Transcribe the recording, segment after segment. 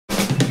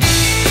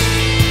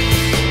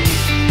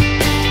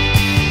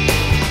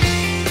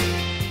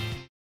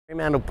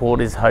Fremantle Port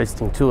is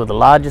hosting two of the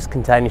largest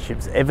container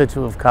ships ever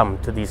to have come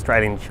to the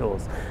Australian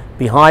shores.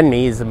 Behind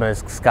me is the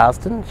Maersk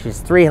Scarston.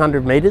 She's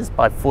 300 metres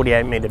by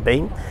 48 metre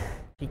beam.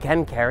 She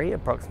can carry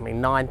approximately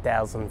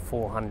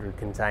 9,400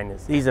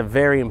 containers. These are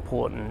very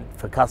important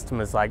for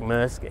customers like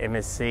Maersk,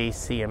 MSC,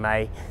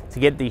 CMA to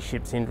get these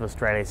ships into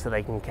Australia so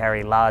they can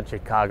carry larger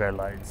cargo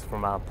loads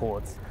from our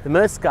ports. The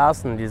Maersk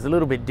Scarston is a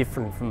little bit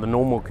different from the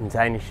normal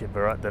container ship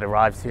that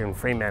arrives here in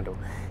Fremantle.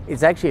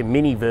 It's actually a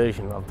mini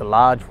version of the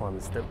large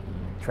ones that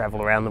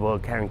travel around the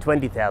world carrying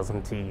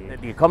 20,000 TEU.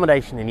 The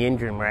accommodation and the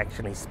engine room are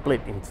actually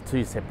split into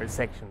two separate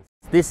sections.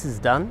 This is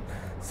done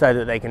so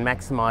that they can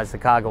maximise the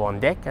cargo on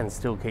deck and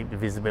still keep the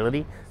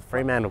visibility.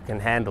 Fremantle can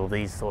handle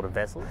these sort of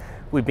vessels.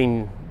 We've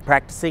been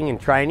practicing and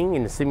training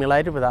in the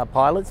simulator with our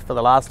pilots for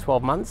the last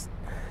 12 months,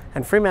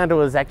 and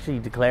Fremantle is actually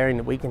declaring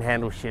that we can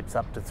handle ships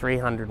up to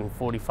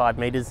 345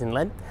 metres in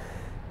length.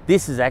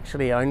 This is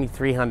actually only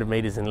 300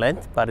 metres in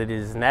length, but it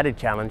is an added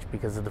challenge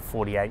because of the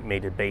 48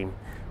 metre beam,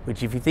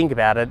 which if you think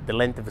about it, the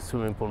length of a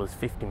swimming pool is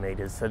 50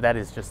 metres, so that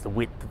is just the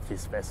width of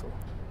this vessel.